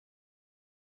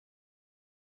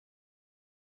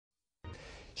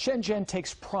Shenzhen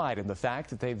takes pride in the fact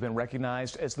that they've been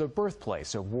recognized as the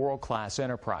birthplace of world-class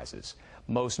enterprises,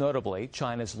 most notably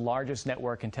China's largest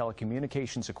network and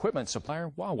telecommunications equipment supplier,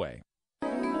 Huawei.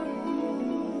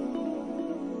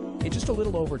 In just a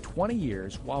little over 20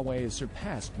 years, Huawei has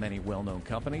surpassed many well-known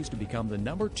companies to become the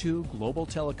 #2 global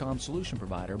telecom solution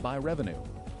provider by revenue.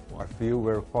 I feel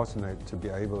very fortunate to be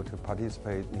able to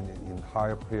participate in the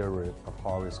entire period of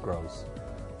Huawei's growth,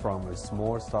 from a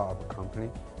small startup company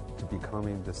to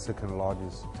becoming the second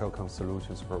largest telecom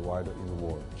solutions provider in the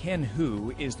world. Ken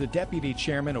Hu is the deputy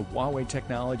chairman of Huawei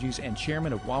Technologies and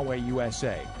chairman of Huawei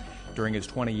USA. During his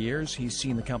 20 years, he's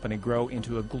seen the company grow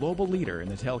into a global leader in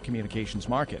the telecommunications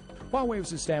market. Huawei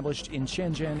was established in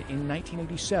Shenzhen in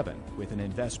 1987 with an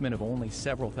investment of only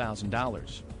several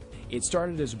 $1,000s. It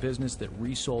started as a business that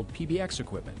resold PBX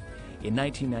equipment. In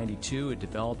 1992, it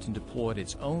developed and deployed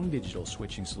its own digital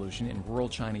switching solution in rural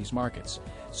Chinese markets.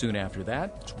 Soon after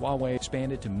that, Huawei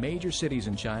expanded to major cities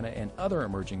in China and other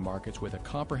emerging markets with a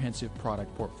comprehensive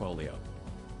product portfolio.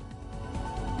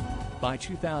 By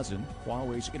 2000,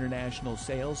 Huawei's international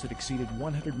sales had exceeded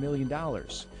 $100 million.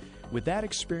 With that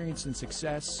experience and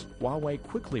success, Huawei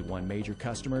quickly won major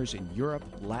customers in Europe,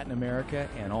 Latin America,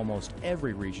 and almost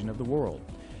every region of the world.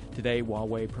 Today,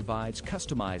 Huawei provides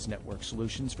customized network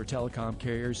solutions for telecom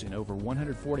carriers in over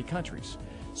 140 countries,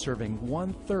 serving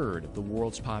 1/3 of the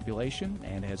world's population,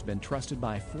 and has been trusted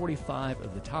by 45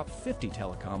 of the top 50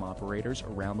 telecom operators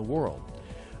around the world.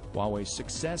 Huawei's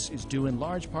success is due in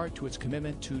large part to its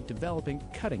commitment to developing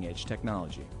cutting-edge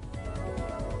technology.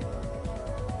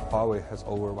 Huawei has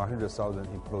over 100,000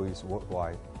 employees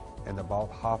worldwide, and about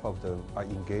half of them are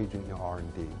engaging in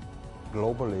R&D.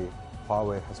 Globally,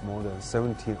 Huawei has more than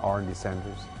 17 R&D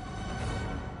centers.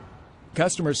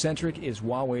 Customer-centric is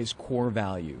Huawei's core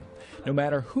value. No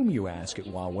matter whom you ask at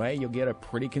Huawei, you'll get a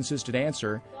pretty consistent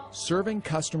answer. Serving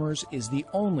customers is the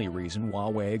only reason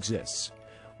Huawei exists.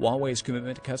 Huawei's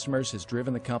commitment to customers has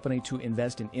driven the company to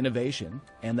invest in innovation,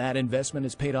 and that investment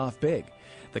has paid off big.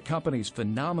 The company's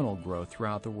phenomenal growth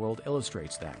throughout the world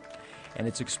illustrates that, and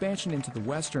its expansion into the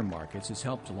Western markets has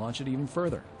helped to launch it even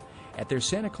further. At their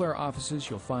Santa Clara offices,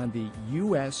 you'll find the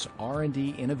U.S.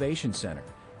 R&D Innovation Center,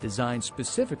 designed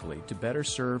specifically to better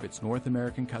serve its North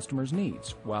American customers'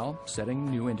 needs while setting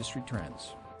new industry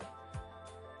trends.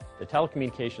 The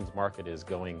telecommunications market is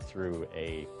going through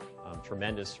a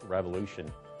tremendous revolution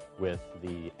with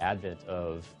the advent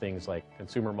of things like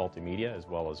consumer multimedia as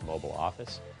well as mobile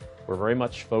office. We're very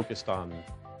much focused on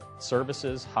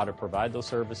services, how to provide those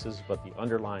services, but the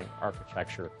underlying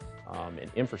architecture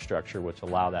and infrastructure which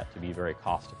allow that to be very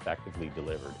cost-effectively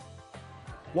delivered.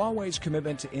 Huawei's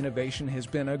commitment to innovation has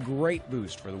been a great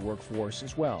boost for the workforce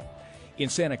as well. In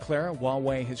Santa Clara,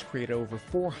 Huawei has created over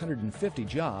 450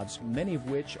 jobs, many of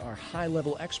which are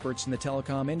high-level experts in the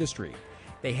telecom industry.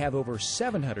 They have over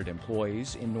 700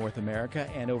 employees in North America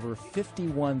and over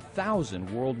 51,000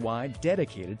 worldwide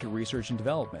dedicated to research and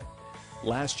development.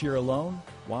 Last year alone,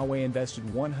 Huawei invested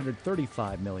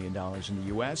 $135 million in the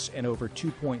U.S. and over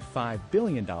 $2.5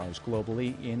 billion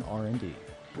globally in R&D.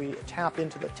 We tap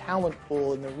into the talent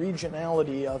pool and the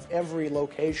regionality of every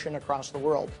location across the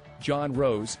world. John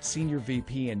Rose, Senior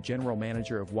VP and General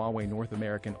Manager of Huawei North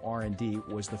American R&D,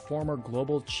 was the former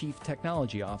Global Chief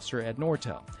Technology Officer at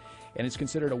Nortel and is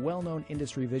considered a well-known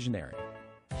industry visionary.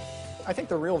 I think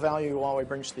the real value Huawei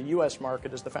brings to the U.S.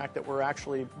 market is the fact that we're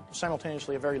actually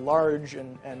simultaneously a very large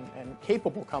and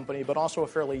capable company, but also a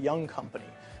fairly young company,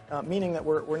 meaning that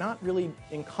we're not really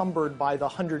encumbered by the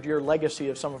 100-year legacy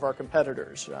of some of our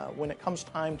competitors. When it comes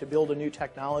time to build a new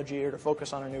technology or to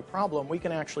focus on a new problem, we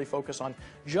can actually focus on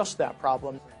just that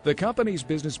problem. The company's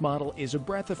business model is a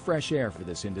breath of fresh air for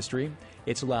this industry.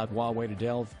 It's allowed Huawei to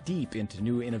delve deep into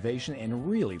new innovation and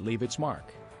really leave its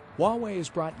mark. Huawei has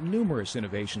brought numerous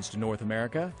innovations to North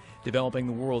America, developing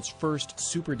the world's first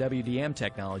Super WDM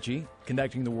technology,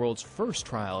 conducting the world's first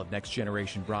trial of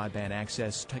next-generation broadband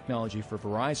access technology for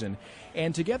Verizon,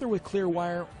 and together with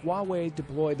Clearwire, Huawei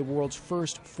deployed the world's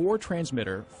first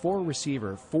 4-transmitter,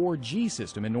 4-receiver, 4G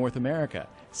system in North America,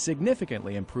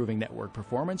 significantly improving network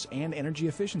performance and energy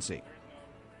efficiency.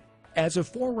 As a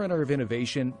forerunner of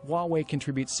innovation, Huawei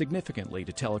contributes significantly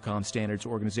to telecom standards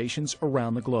organizations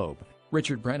around the globe.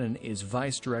 Richard Brennan is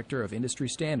Vice Director of Industry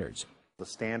Standards. The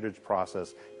standards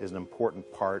process is an important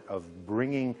part of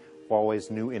bringing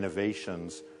Huawei's new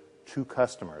innovations to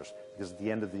customers, because at the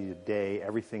end of the day,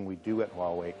 everything we do at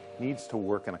Huawei needs to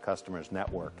work in a customer's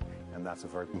network, and that's a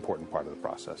very important part of the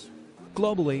process.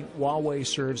 Globally, Huawei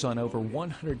serves on over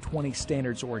 120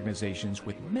 standards organizations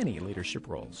with many leadership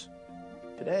roles.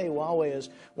 today, Huawei is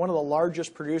one of the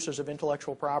largest producers of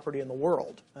intellectual property in the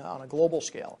world on a global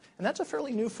scale. And that's a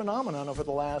fairly new phenomenon over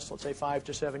the last, let's say, 5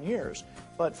 to 7 years.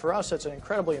 But for us, it's an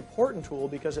incredibly important tool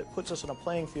because it puts us in a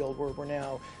playing field where we're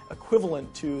now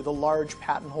equivalent to the large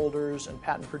patent holders and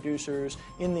patent producers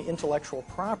in the intellectual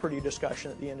property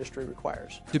discussion that the industry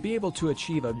requires. To be able to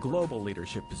achieve a global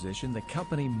leadership position, the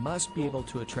company must be able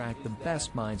to attract the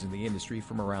best minds in the industry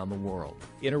from around the world.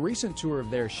 In a recent tour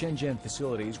of their Shenzhen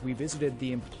facilities, we visited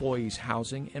the employees'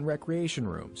 housing and recreation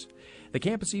rooms. The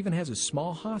campus even has a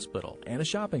small hospital and a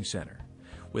shopping center.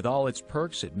 With all its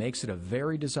perks, it makes it a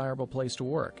very desirable place to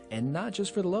work, and not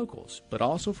just for the locals, but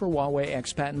also for Huawei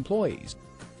expat employees.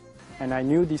 And I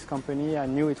knew this company, I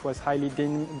knew it was highly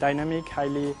dynamic,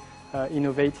 highly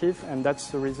innovative, and that's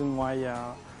the reason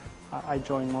why I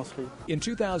joined mostly. In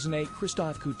 2008,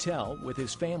 Christophe Coutel, with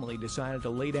his family, decided to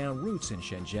lay down roots in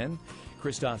Shenzhen.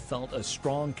 Christophe felt a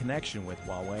strong connection with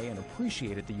Huawei and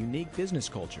appreciated the unique business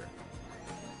culture.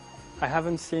 I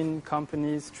haven't seen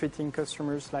companies treating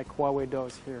customers like Huawei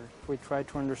does here. We try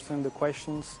to understand the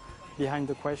questions behind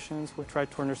the questions, we try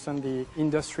to understand the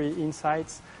industry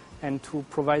insights, and to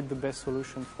provide the best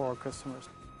solution for our customers.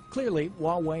 Clearly,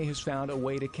 Huawei has found a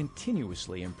way to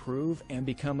continuously improve and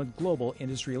become a global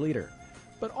industry leader.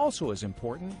 But also as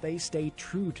important, they stay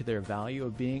true to their value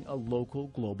of being a local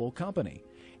global company.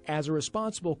 As a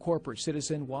responsible corporate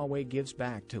citizen, Huawei gives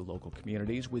back to local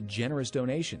communities with generous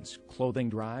donations, clothing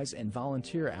drives, and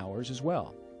volunteer hours as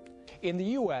well. In the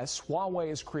U.S., Huawei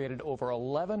has created over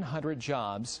 1,100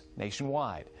 jobs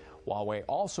nationwide. Huawei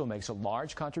also makes a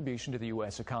large contribution to the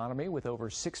U.S. economy with over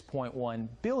 $6.1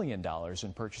 billion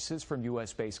in purchases from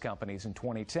U.S.-based companies in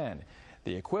 2010,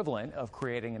 the equivalent of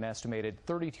creating an estimated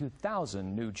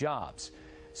 32,000 new jobs.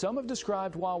 Some have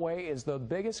described Huawei as the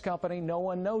biggest company no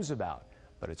one knows about,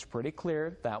 but it's pretty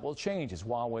clear that will change as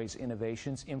Huawei's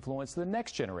innovations influence the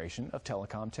next generation of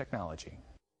telecom technology.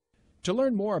 To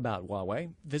learn more about Huawei,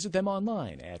 visit them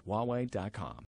online at Huawei.com.